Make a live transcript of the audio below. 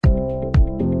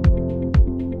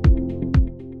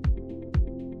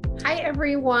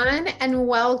everyone, and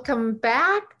welcome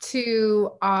back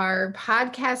to our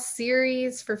podcast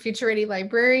series for Future Ready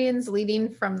Librarians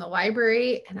leading from the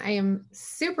library. And I am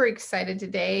super excited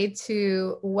today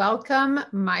to welcome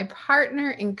my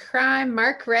partner in crime,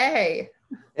 Mark Ray.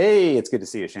 Hey, it's good to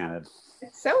see you, Shannon.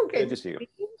 It's so good to see you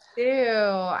too.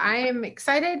 I am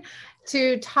excited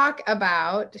to talk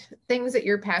about things that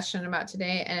you're passionate about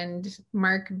today, and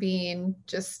Mark being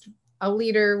just a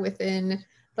leader within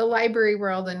the library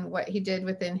world and what he did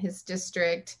within his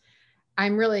district.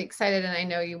 I'm really excited, and I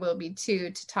know you will be too,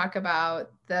 to talk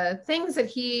about the things that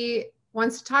he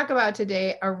wants to talk about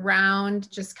today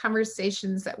around just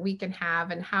conversations that we can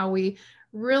have and how we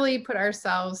really put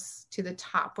ourselves to the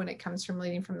top when it comes from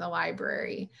leading from the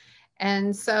library.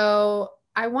 And so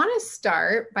I want to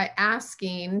start by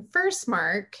asking first,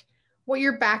 Mark, what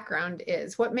your background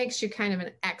is. What makes you kind of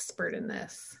an expert in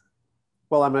this?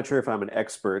 Well, I'm not sure if I'm an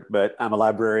expert, but I'm a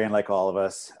librarian like all of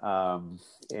us. So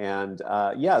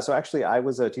actually, I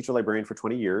was a teacher librarian for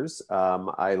 20 years.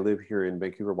 I live here in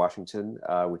Vancouver, Washington,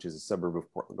 which is a suburb of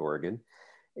Portland, Oregon,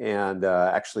 and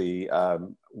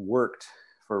worked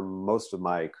for most of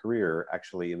my career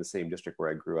actually in the same district where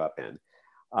I grew up in.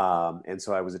 And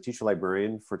so I was a teacher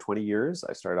librarian for 20 years.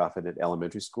 I started off at an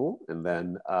elementary school and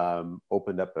then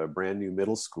opened up a brand new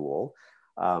middle school.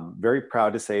 Very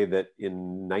proud to say that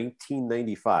in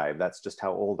 1995, that's just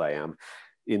how old I am.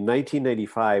 In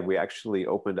 1995, we actually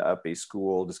opened up a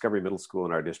school, Discovery Middle School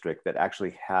in our district, that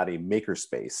actually had a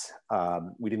makerspace.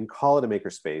 We didn't call it a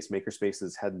makerspace.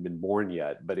 Makerspaces hadn't been born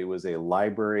yet, but it was a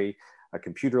library, a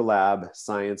computer lab,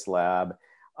 science lab,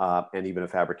 and even a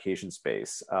fabrication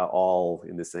space, all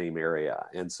in the same area.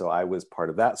 And so I was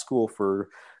part of that school for a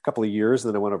couple of years.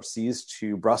 And then I went overseas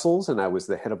to Brussels, and I was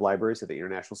the head of libraries at the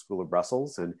International School of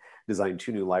Brussels and designed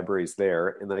 2 new libraries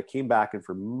there. And then I came back, and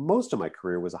for most of my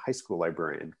career was a high school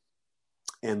librarian.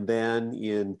 And then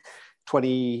in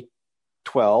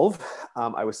 2012,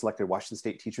 I was selected Washington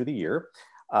State Teacher of the Year.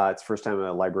 It's the first time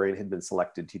a librarian had been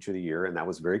selected Teacher of the Year, and that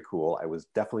was very cool. I was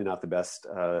definitely not the best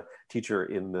teacher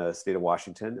in the state of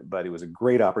Washington, but it was a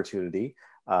great opportunity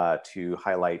to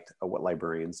highlight what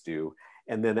librarians do.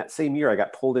 And then that same year, I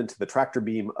got pulled into the tractor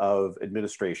beam of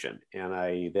administration, and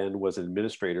I then was an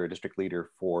administrator, a district leader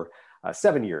for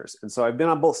 7 years. And so I've been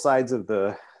on both sides of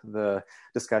the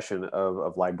discussion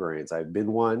of librarians. I've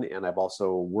been one, and I've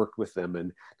also worked with them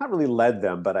and not really led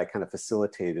them, but I kind of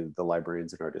facilitated the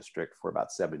librarians in our district for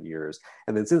about 7 years.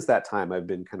 And then since that time, I've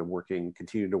been kind of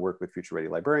continuing to work with Future Ready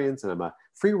Librarians, and I'm a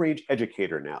free range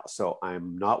educator now. So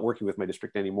I'm not working with my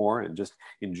district anymore and just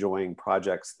enjoying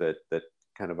projects that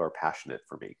kind of are passionate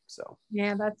for me. So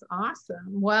yeah, that's awesome.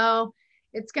 Well,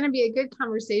 it's going to be a good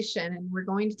conversation, and we're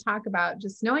going to talk about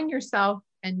just knowing yourself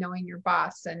and knowing your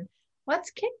boss. And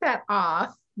let's kick that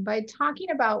off by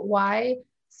talking about why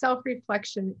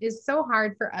self-reflection is so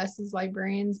hard for us as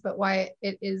librarians, but why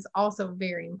it is also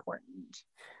very important.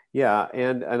 Yeah,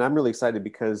 and I'm really excited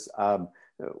because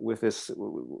with this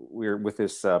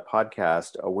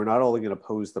podcast, we're not only going to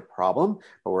pose the problem,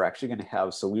 but we're actually going to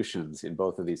have solutions in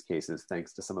both of these cases,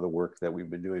 thanks to some of the work that we've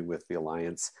been doing with the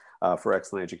Alliance for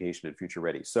Excellent Education and Future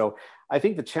Ready. So I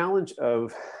think the challenge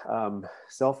of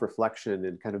self-reflection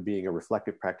and kind of being a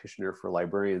reflective practitioner for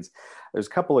librarians, there's a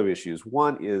couple of issues.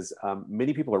 One is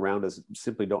many people around us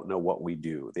simply don't know what we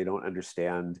do. They don't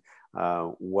understand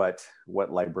what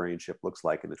librarianship looks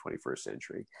like in the 21st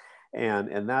century.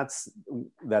 And as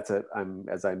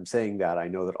I'm saying that, I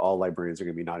know that all librarians are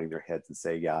going to be nodding their heads and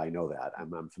say, yeah, I know that.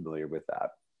 I'm familiar with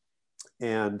that.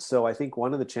 And so I think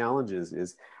one of the challenges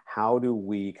is how do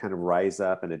we kind of rise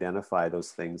up and identify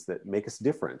those things that make us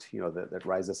different, that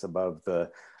rise us above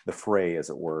the fray, as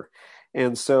it were.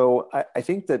 And so I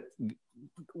think that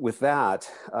with that,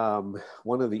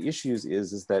 one of the issues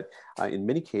is that in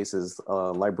many cases,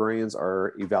 librarians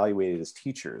are evaluated as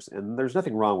teachers, and there's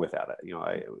nothing wrong with that.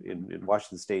 In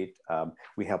Washington State,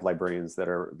 we have librarians that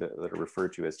are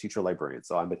referred to as teacher librarians.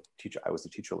 So I'm a teacher. I was a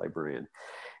teacher librarian,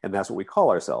 and that's what we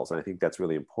call ourselves. And I think that's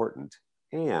really important.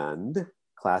 And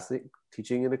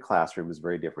teaching in a classroom is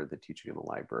very different than teaching in a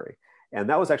library. And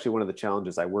that was actually one of the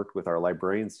challenges. I worked with our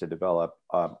librarians to develop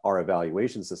our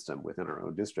evaluation system within our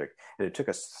own district. And it took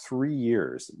us 3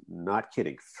 years, not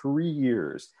kidding, 3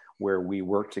 years, where we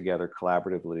worked together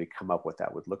collaboratively to come up what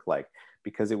that would look like,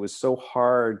 because it was so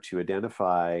hard to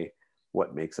identify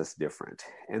what makes us different.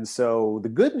 And so the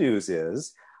good news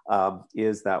is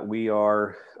that we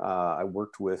are, I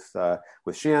worked with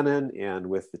Shannon and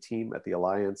with the team at the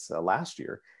Alliance last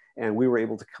year, and we were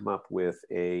able to come up with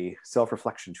a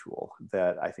self-reflection tool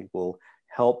that I think will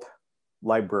help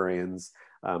librarians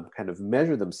kind of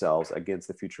measure themselves against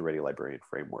the Future Ready Librarian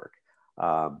framework.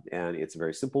 And it's a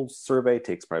very simple survey,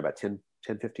 takes probably about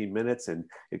 15 minutes, and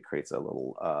it creates a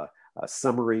little a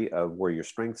summary of where your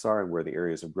strengths are and where the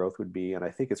areas of growth would be. And I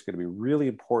think it's going to be really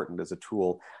important as a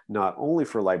tool, not only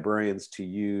for librarians to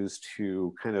use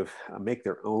to kind of make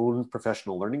their own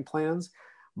professional learning plans,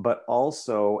 but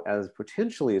also as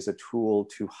potentially as a tool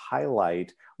to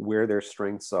highlight where their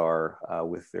strengths are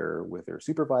with their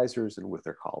supervisors and with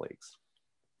their colleagues.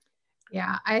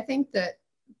 Yeah, I think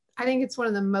it's one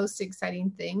of the most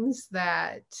exciting things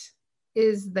that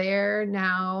is there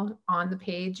now on the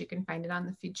page. You can find it on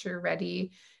the Future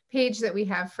Ready page that we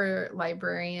have for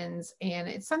librarians. And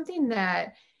it's something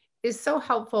that is so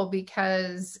helpful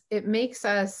because it makes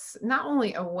us not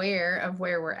only aware of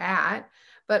where we're at,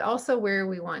 but also where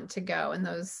we want to go, and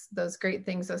those great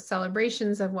things, those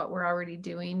celebrations of what we're already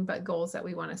doing, but goals that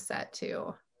we want to set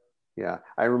too. Yeah,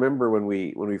 I remember when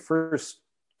we first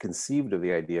conceived of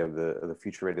the idea of the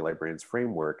Future Ready Librarians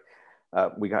framework,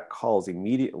 we got calls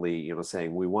immediately,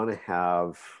 saying we want to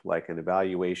have like an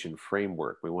evaluation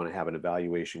framework. We want to have an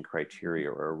evaluation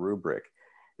criteria or a rubric.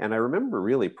 And I remember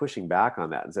really pushing back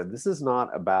on that and said, this is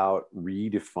not about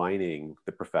redefining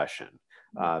the profession.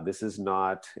 This is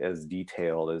not as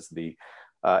detailed as the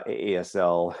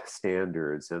AASL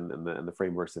standards and the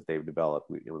frameworks that they've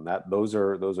developed. Those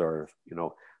are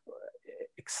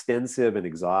extensive and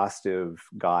exhaustive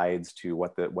guides to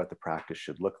what the practice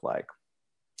should look like.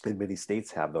 And many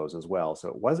states have those as well. So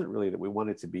it wasn't really that we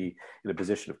wanted to be in a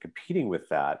position of competing with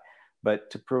that, but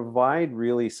to provide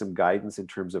really some guidance in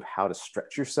terms of how to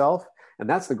stretch yourself. And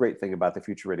that's the great thing about the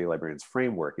Future Ready Librarians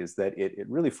framework, is that it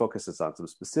really focuses on some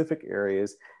specific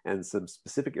areas and some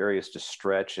specific areas to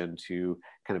stretch and to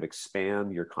kind of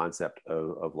expand your concept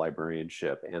of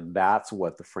librarianship. And that's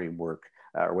what the framework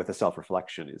or what the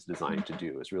self-reflection is designed to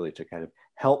do, is really to kind of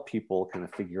help people kind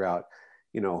of figure out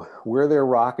where they're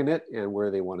rocking it and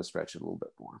where they want to stretch it a little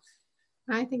bit more.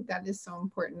 I think that is so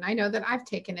important. I know that I've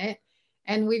taken it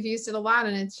and we've used it a lot,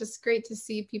 and it's just great to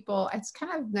see people. It's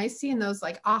kind of nice seeing those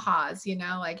like ahas,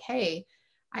 like, hey,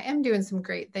 I am doing some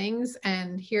great things,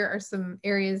 and here are some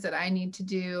areas that I need to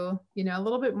do, a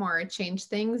little bit more, change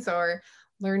things or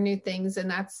learn new things. And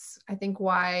that's, I think,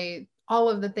 why all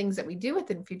of the things that we do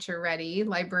within Future Ready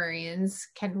librarians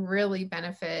can really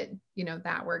benefit,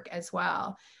 that work as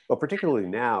well. Well, particularly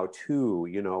now too,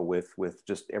 with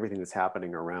just everything that's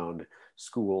happening around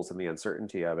schools and the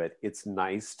uncertainty of it, it's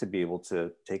nice to be able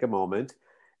to take a moment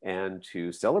and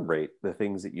to celebrate the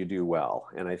things that you do well.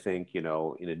 And I think,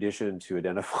 in addition to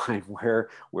identifying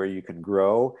where you can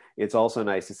grow, it's also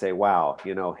nice to say, wow,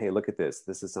 hey, look at this.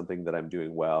 This is something that I'm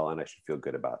doing well, and I should feel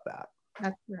good about that.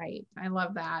 That's right. I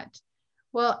love that.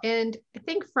 Well, and I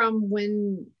think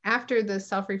after the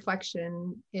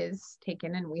self-reflection is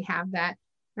taken and we have that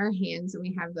in our hands and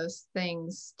we have those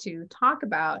things to talk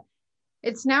about,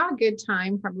 it's now a good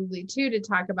time probably too to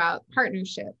talk about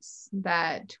partnerships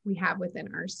that we have within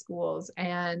our schools,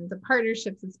 and the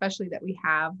partnerships especially that we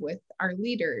have with our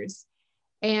leaders.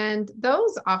 And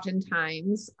those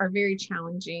oftentimes are very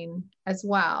challenging as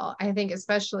well. I think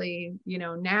especially,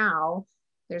 now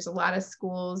there's a lot of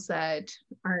schools that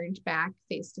aren't back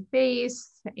face to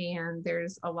face, and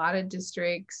there's a lot of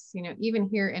districts, even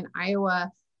here in Iowa,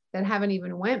 that haven't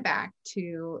even went back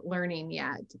to learning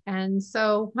yet. And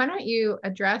so why don't you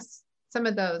address some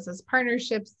of those as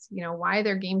partnerships, why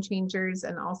they're game changers,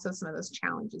 and also some of those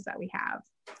challenges that we have.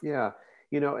 Yeah.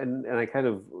 And I kind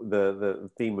of, the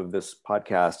theme of this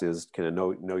podcast is kind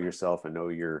of know yourself and know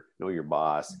your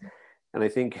boss. Mm-hmm. And I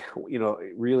think,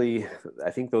 really,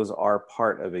 I think those are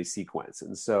part of a sequence.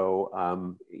 And so,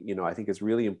 I think it's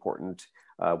really important.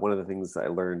 One of the things I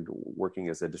learned working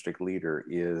as a district leader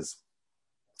is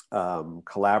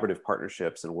collaborative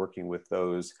partnerships and working with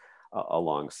those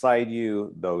alongside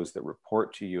you, those that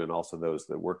report to you, and also those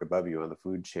that work above you on the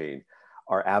food chain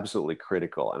are absolutely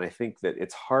critical. And I think that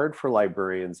it's hard for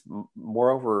librarians,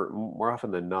 more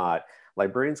often than not,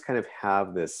 librarians kind of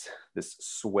have this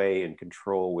sway and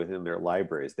control within their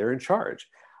libraries. They're in charge,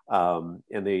 and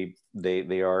they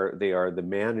are the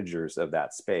managers of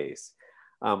that space.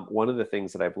 One of the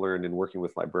things that I've learned in working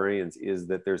with librarians is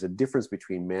that there's a difference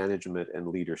between management and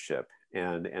leadership,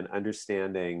 and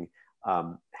understanding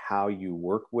how you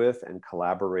work with and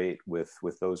collaborate with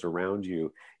those around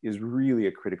you is really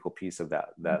a critical piece of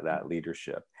that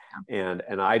leadership. And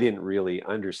I didn't really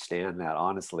understand that,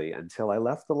 honestly, until I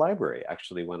left the library.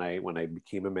 Actually, when I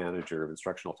became a manager of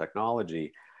instructional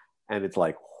technology, and it's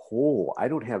like, oh, I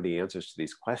don't have the answers to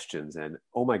these questions, and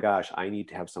oh my gosh, I need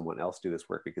to have someone else do this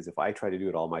work, because if I try to do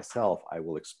it all myself, I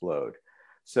will explode.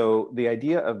 So the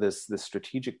idea of this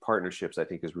strategic partnerships, I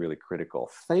think, is really critical.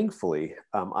 Thankfully,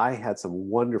 I had some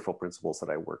wonderful principals that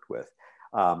I worked with.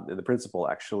 And the principal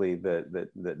actually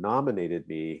that nominated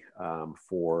me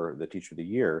for the Teacher of the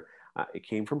Year, it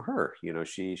came from her.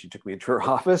 She took me into her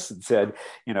office and said,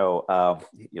 I'd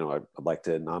like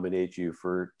to nominate you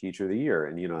for Teacher of the Year.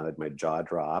 And my jaw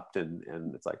dropped, and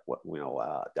it's like, what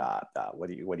what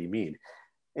do you mean?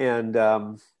 And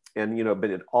but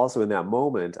it also in that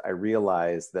moment, I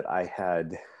realized that I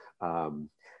had,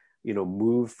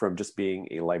 moved from just being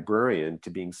a librarian to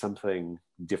being something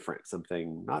different,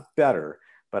 something not better,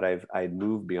 but I'd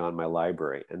moved beyond my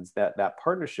library, and that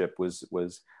partnership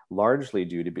was largely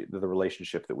due to the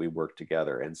relationship that we worked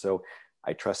together. And so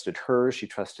I trusted her, she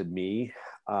trusted me,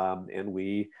 and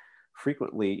we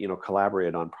frequently,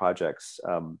 collaborated on projects,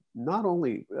 not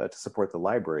only to support the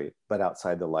library, but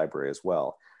outside the library as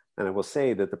well. And I will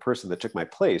say that the person that took my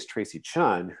place, Tracy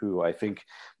Chun, who I think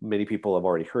many people have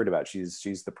already heard about,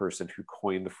 she's the person who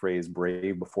coined the phrase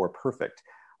 "brave before perfect."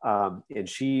 And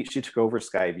she took over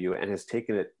Skyview and has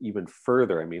taken it even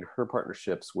further. I mean, her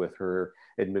partnerships with her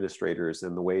administrators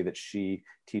and the way that she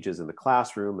teaches in the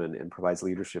classroom and provides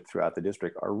leadership throughout the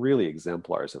district are really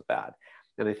exemplars of that.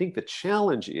 And I think the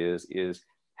challenge is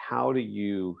how do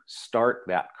you start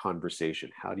that conversation?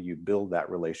 How do you build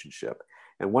that relationship?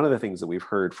 And one of the things that we've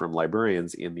heard from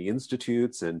librarians in the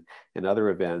institutes and other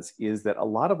events is that a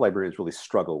lot of librarians really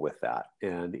struggle with that.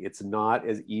 And it's not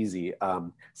as easy.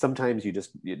 Sometimes it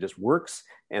just works,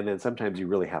 and then sometimes you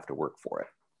really have to work for it.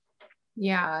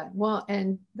 Yeah, well,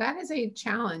 and that is a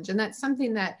challenge. And that's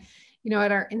something that,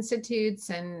 at our institutes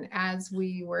and as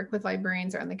we work with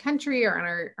librarians around the country or on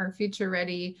our Future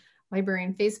Ready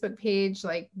librarian Facebook page,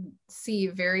 see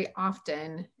very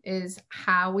often is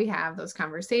how we have those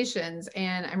conversations.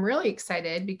 And I'm really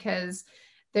excited because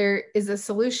there is a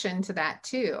solution to that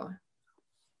too.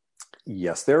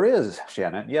 Yes, there is,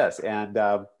 Shannon. Yes. And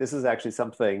this is actually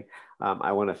something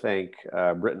I want to thank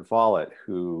Britton Follett,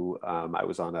 who I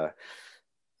was on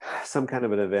some kind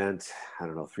of an event, I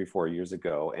don't know, 3-4 years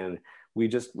ago. And we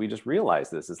just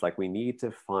realized this. It's like we need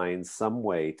to find some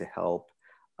way to help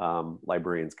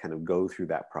librarians kind of go through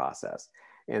that process.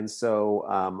 And so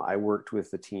I worked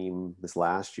with the team this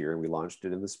last year, and we launched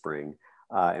it in the spring,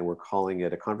 and we're calling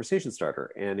it a conversation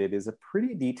starter. And it is a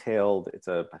pretty detailed, it's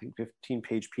I think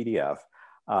 15-page PDF,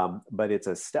 but it's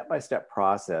a step-by-step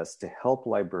process to help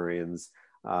librarians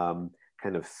kind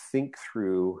of think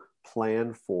through,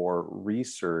 plan for,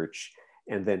 research,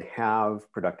 and then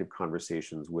have productive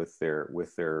conversations with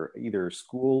their either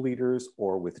school leaders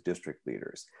or with district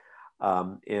leaders.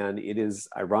 And it is,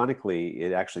 ironically,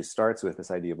 it actually starts with this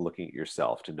idea of looking at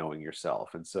yourself, to knowing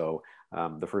yourself. And so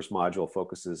the first module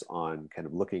focuses on kind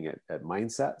of looking at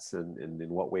mindsets and in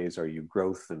what ways are you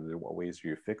growth and in what ways are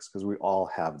you fixed, because we all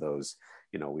have those.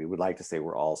 We would like to say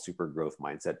we're all super growth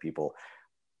mindset people.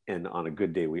 And on a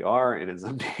good day we are, and in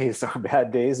some days are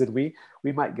bad days, and we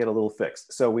might get a little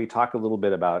fixed. So we talk a little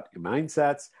bit about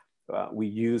mindsets. We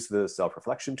use the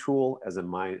self-reflection tool as a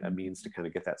means to kind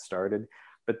of get that started.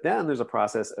 But then there's a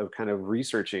process of kind of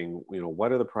researching,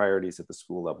 what are the priorities at the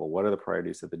school level? What are the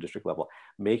priorities at the district level?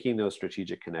 Making those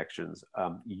strategic connections,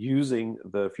 using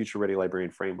the Future Ready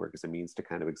Librarian Framework as a means to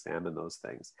kind of examine those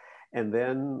things. And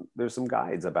then there's some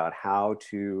guides about how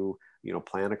to,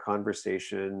 plan a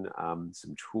conversation,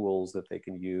 some tools that they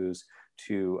can use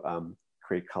to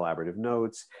create collaborative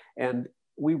notes. And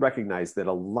we recognize that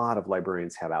a lot of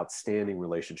librarians have outstanding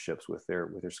relationships with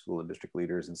their school and district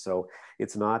leaders. And so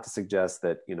it's not to suggest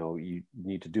that, you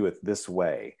need to do it this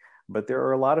way, but there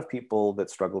are a lot of people that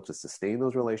struggle to sustain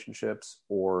those relationships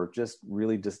or just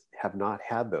have not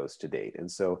had those to date.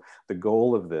 And so the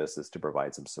goal of this is to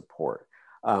provide some support.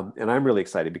 And I'm really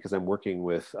excited because I'm working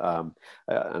with an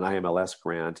IMLS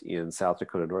grant in South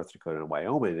Dakota, North Dakota, and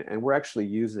Wyoming. And we're actually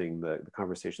using the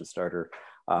conversation starter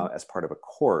as part of a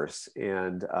course.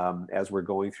 And as we're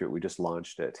going through it, we just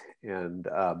launched it. And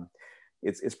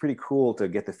it's pretty cool to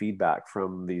get the feedback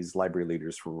from these library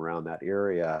leaders from around that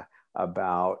area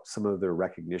about some of their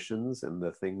recognitions and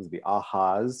the things, the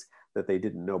ahas that they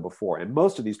didn't know before. And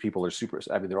most of these people are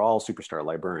they're all superstar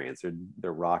librarians.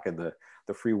 They're rocking the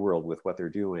free world with what they're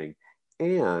doing.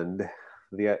 And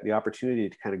the opportunity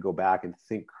to kind of go back and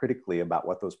think critically about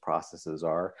what those processes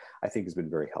are, I think has been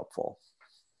very helpful.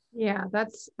 Yeah,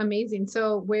 that's amazing.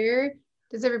 So where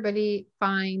does everybody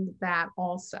find that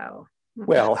also?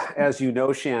 Well, as you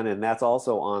know, Shannon, that's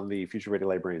also on the Future Ready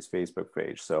Librarians Facebook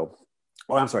page. So,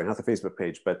 I'm sorry, not the Facebook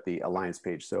page, but the Alliance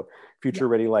page. So Future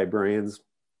Ready Librarians,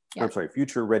 Yeah. I'm sorry,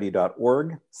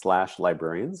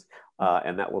 futureready.org/librarians.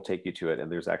 And that will take you to it.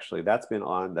 And there's actually, that's been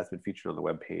featured on the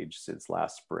webpage since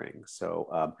last spring.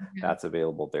 So that's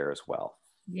available there as well.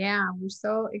 Yeah, we're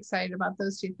so excited about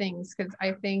those two things because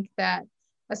I think that,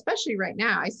 especially right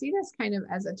now, I see this kind of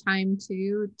as a time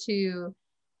to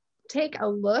take a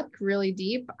look really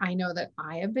deep. I know that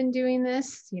I have been doing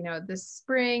this, this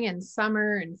spring and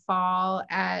summer and fall,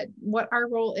 at what our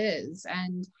role is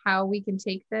and how we can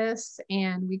take this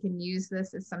and we can use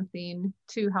this as something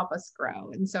to help us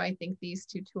grow. And so I think these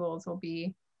two tools will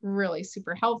be really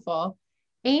super helpful.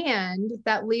 And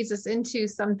that leads us into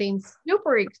something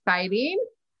super exciting.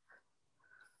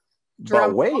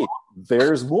 But wait,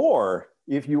 there's more.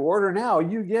 If you order now,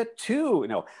 you get two.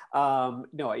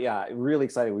 Yeah, really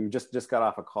exciting. We just got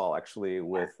off a call actually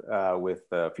with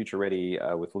Future Ready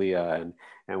with Leah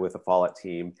and with the Follett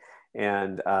team,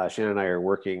 and Shannon and I are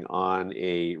working on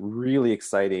a really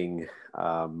exciting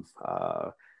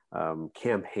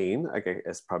campaign, I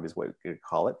guess probably is what we could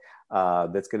call it,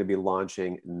 that's going to be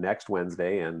launching next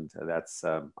Wednesday. And that's,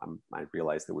 I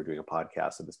realize that we're doing a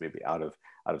podcast, so this may be out of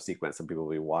sequence. Some people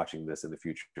will be watching this in the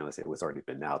future unless it was already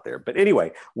been out there. But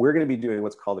anyway, we're going to be doing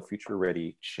what's called the Future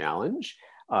Ready Challenge,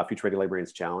 Future Ready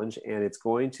Librarians Challenge. And it's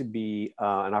going to be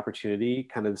an opportunity,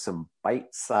 kind of some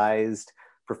bite-sized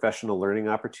professional learning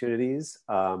opportunities.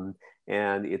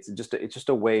 And it's just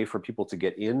a way for people to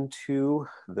get into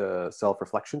the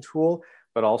self-reflection tool,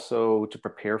 but also to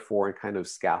prepare for and kind of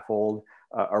scaffold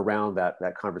around that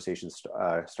conversation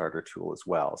starter tool as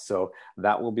well. So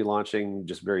that will be launching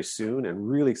just very soon, and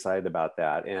really excited about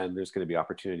that. And there's going to be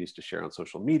opportunities to share on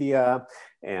social media,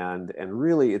 and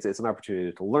really it's an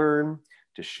opportunity to learn,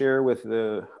 to share with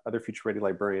the other Future Ready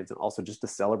librarians, and also just to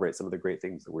celebrate some of the great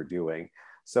things that we're doing.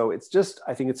 So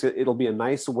I think it'll be a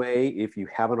nice way, if you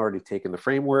haven't already taken the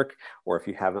framework, or if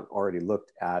you haven't already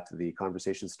looked at the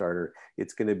conversation starter,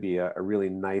 it's going to be a really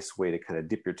nice way to kind of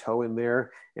dip your toe in there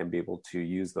and be able to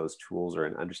use those tools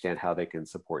and understand how they can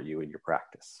support you in your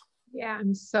practice. Yeah,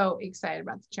 I'm so excited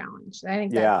about the challenge. I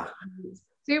think that's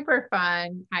super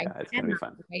fun. It's going to be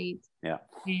fun. Wait. Yeah.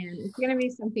 And it's going to be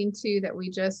something too that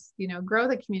we just, grow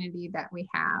the community that we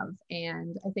have.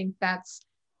 And I think that's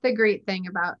the great thing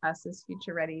about us as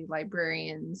Future Ready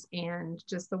librarians, and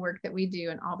just the work that we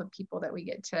do and all the people that we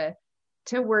get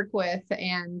to work with.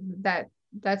 And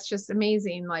that's just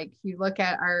amazing. Like, you look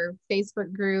at our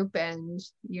Facebook group and,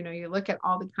 you look at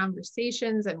all the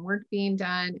conversations and work being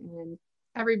done, and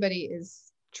everybody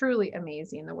is truly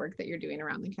amazing, the work that you're doing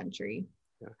around the country.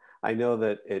 Yeah. I know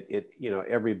that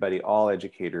everybody, all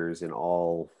educators in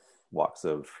all walks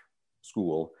of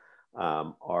school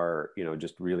are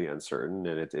just really uncertain,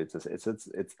 and it's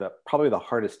probably the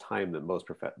hardest time that most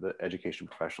the education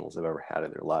professionals have ever had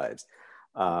in their lives,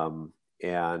 and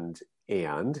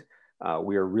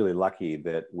we are really lucky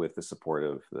that with the support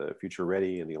of the Future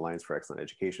Ready and the Alliance for Excellent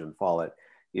Education and Follett,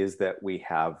 is that we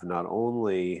have not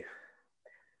only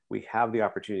the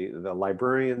opportunity, the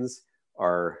librarians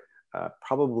are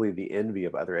probably the envy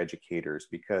of other educators,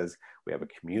 because we have a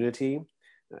community.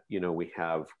 We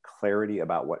have clarity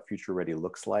about what Future Ready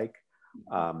looks like.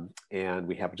 And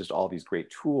we have just all these great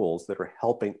tools that are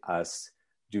helping us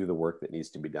do the work that needs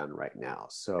to be done right now.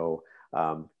 So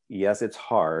yes, it's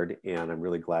hard, and I'm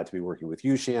really glad to be working with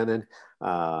you, Shannon,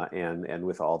 and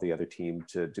with all the other team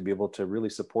to be able to really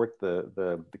support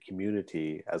the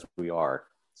community as we are.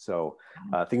 So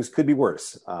things could be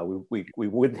worse.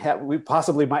 We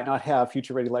possibly might not have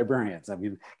Future Ready librarians. I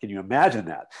mean, can you imagine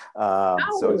that?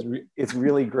 So it's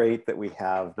really great that we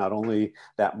have not only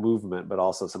that movement, but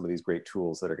also some of these great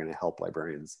tools that are going to help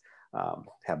librarians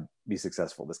be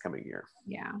successful this coming year.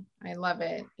 Yeah, I love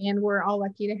it. And we're all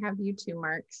lucky to have you too,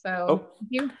 Mark. So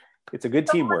thank you. It's a good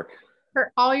teamwork.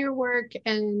 For all your work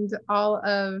and all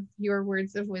of your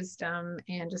words of wisdom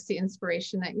and just the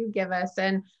inspiration that you give us.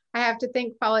 And I have to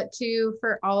thank Follett too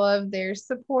for all of their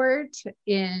support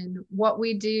in what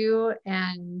we do,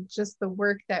 and just the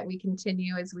work that we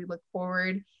continue as we look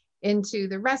forward into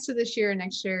the rest of this year and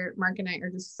next year. Mark and I are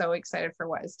just so excited for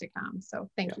what is to come. So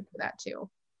thank you for that too.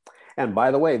 And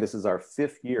by the way, this is our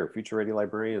 5th year, Future Ready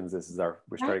Librarians.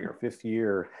 We're starting our 5th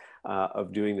year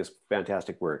of doing this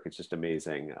fantastic work. It's just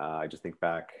amazing. I just think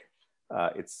back,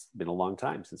 it's been a long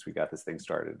time since we got this thing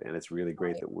started, and it's really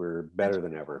great that we're better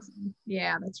than ever.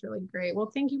 Yeah, that's really great. Well,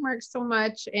 thank you, Mark, so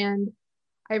much. And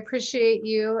I appreciate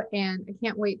you, and I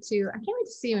can't wait to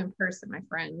see you in person, my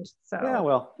friend. So yeah,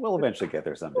 well, we'll eventually get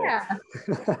there someday. Yeah.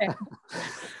 Okay.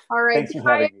 All right. Thanks for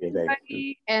having me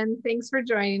today. And thanks for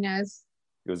joining us.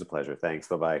 It was a pleasure. Thanks.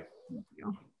 Bye-bye. Thank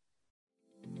you.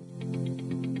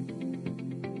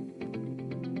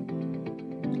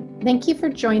 Thank you for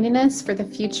joining us for the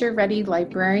Future Ready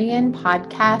Librarian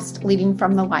podcast, Leading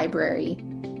from the Library.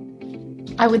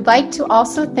 I would like to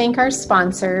also thank our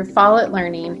sponsor, Follett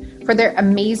Learning, for their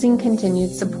amazing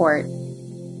continued support.